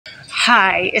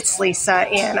Hi, it's Lisa,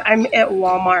 and I'm at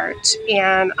Walmart,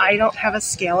 and I don't have a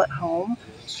scale at home,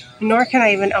 nor can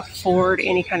I even afford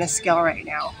any kind of scale right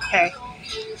now, okay?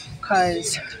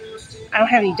 Because I don't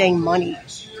have any dang money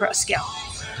for a scale.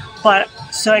 But,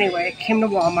 so anyway, I came to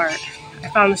Walmart, I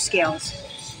found the scales,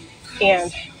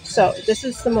 and so this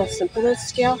is the most simplest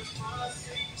scale.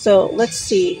 So let's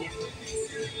see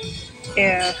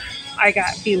if I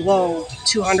got below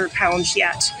 200 pounds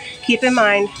yet. Keep in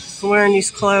mind, I'm wearing these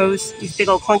clothes, these big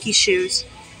old clunky shoes,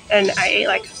 and I ate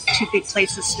like 2 big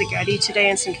plates of spaghetti today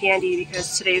and some candy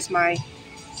because today's my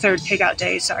 3rd pig out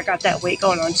day, so I got that weight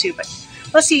going on too. But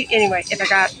let's see anyway if I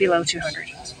got below 200.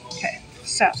 Okay,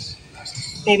 so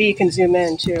maybe you can zoom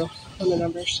in too on the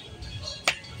numbers.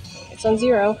 It's on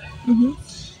 0.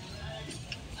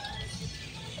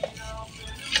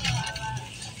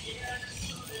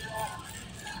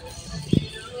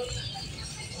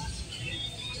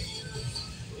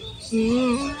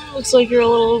 Looks like you're a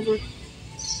little over.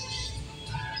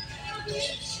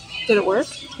 Did it work?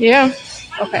 Yeah.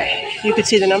 Okay, you could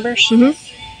see the numbers?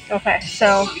 Okay,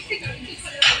 so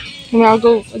And I'll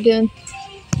go again.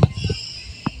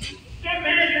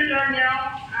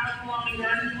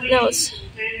 no, it's.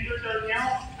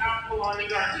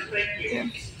 Yeah.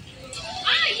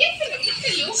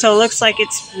 So it looks like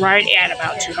it's right at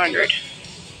about 200.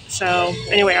 So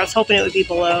anyway, I was hoping it would be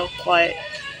below, but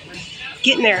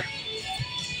getting there.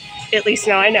 At least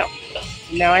now I know.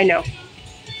 Now I know.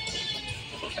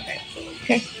 Okay.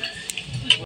 Okay.